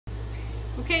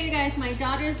Okay, you guys, my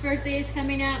daughter's birthday is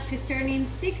coming up. She's turning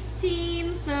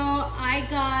 16, so I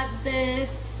got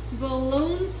this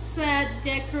balloon set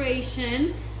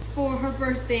decoration for her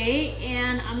birthday,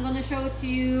 and I'm gonna show it to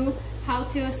you how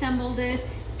to assemble this.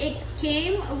 It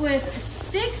came with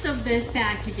 6 of these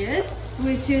packages,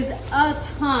 which is a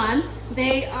ton.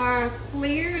 They are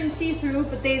clear and see-through,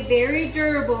 but they're very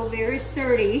durable, very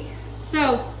sturdy.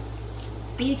 So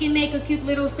you can make a cute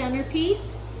little centerpiece,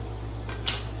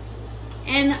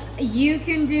 and you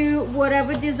can do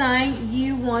whatever design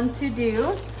you want to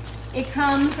do. It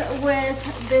comes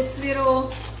with this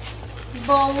little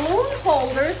balloon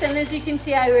holders, and as you can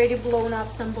see, I already blown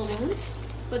up some balloons.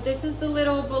 But this is the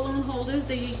little balloon holders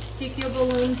that you stick your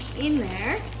balloons in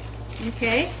there.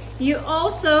 Okay. You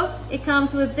also, it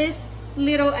comes with this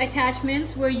little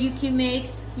attachments where you can make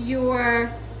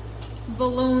your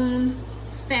balloon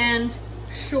stand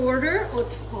shorter or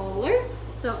taller.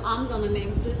 So I'm gonna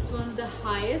make this one the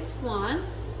highest one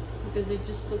because it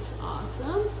just looks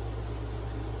awesome.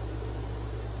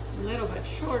 A little bit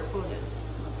short for this,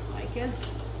 looks like it.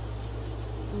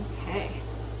 Okay.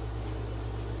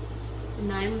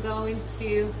 And I'm going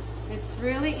to, it's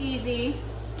really easy.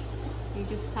 You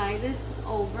just tie this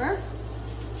over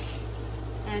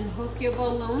and hook your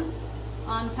balloon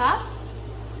on top,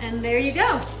 and there you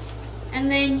go. And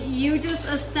then you just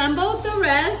assemble the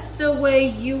rest the way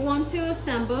you want to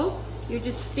assemble. You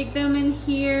just stick them in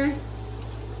here,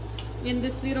 in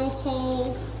this little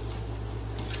holes.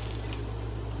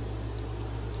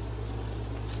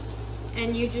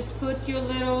 And you just put your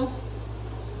little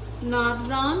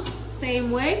knobs on,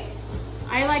 same way.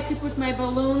 I like to put my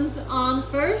balloons on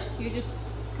first. You just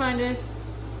kind of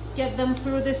get them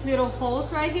through this little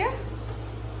holes right here.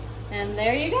 And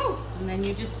there you go. And then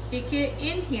you just stick it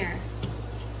in here.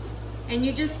 And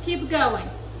you just keep going.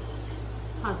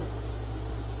 How's it?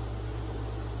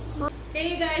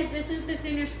 Hey you guys, this is the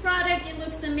finished product. It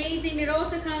looks amazing. It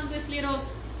also comes with little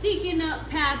sticky note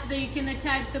pads that you can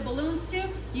attach the balloons to.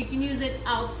 You can use it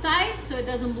outside so it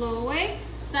doesn't blow away.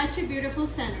 Such a beautiful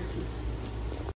centerpiece.